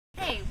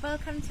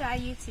welcome to our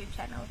YouTube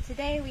channel.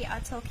 Today we are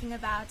talking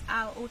about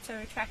our auto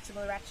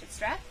retractable ratchet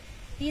strap.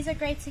 These are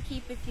great to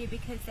keep with you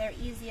because they're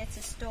easier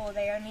to store.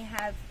 They only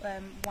have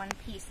one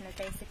piece and it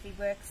basically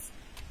works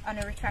on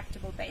a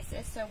retractable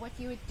basis. So what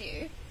you would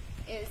do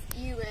is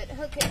you would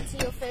hook it to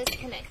your first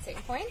connecting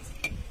point.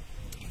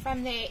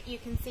 From there you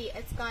can see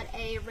it's got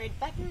a red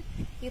button.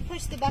 You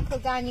push the buckle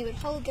down, you would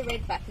hold the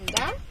red button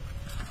down,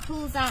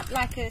 pulls out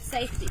like a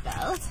safety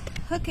belt,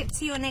 hook it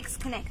to your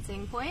next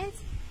connecting point,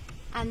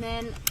 and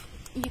then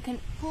you can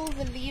pull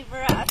the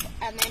lever up,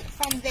 and then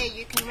from there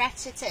you can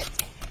ratchet it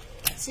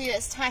to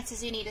as tight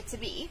as you need it to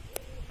be,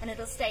 and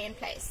it'll stay in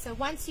place. So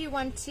once you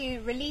want to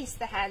release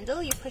the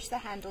handle, you push the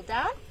handle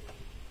down,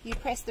 you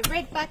press the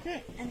red button,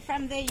 and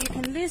from there you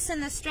can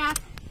loosen the strap,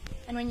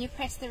 and when you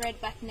press the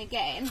red button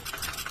again,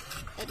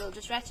 it'll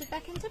just ratchet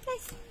back into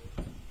place.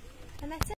 And that's it.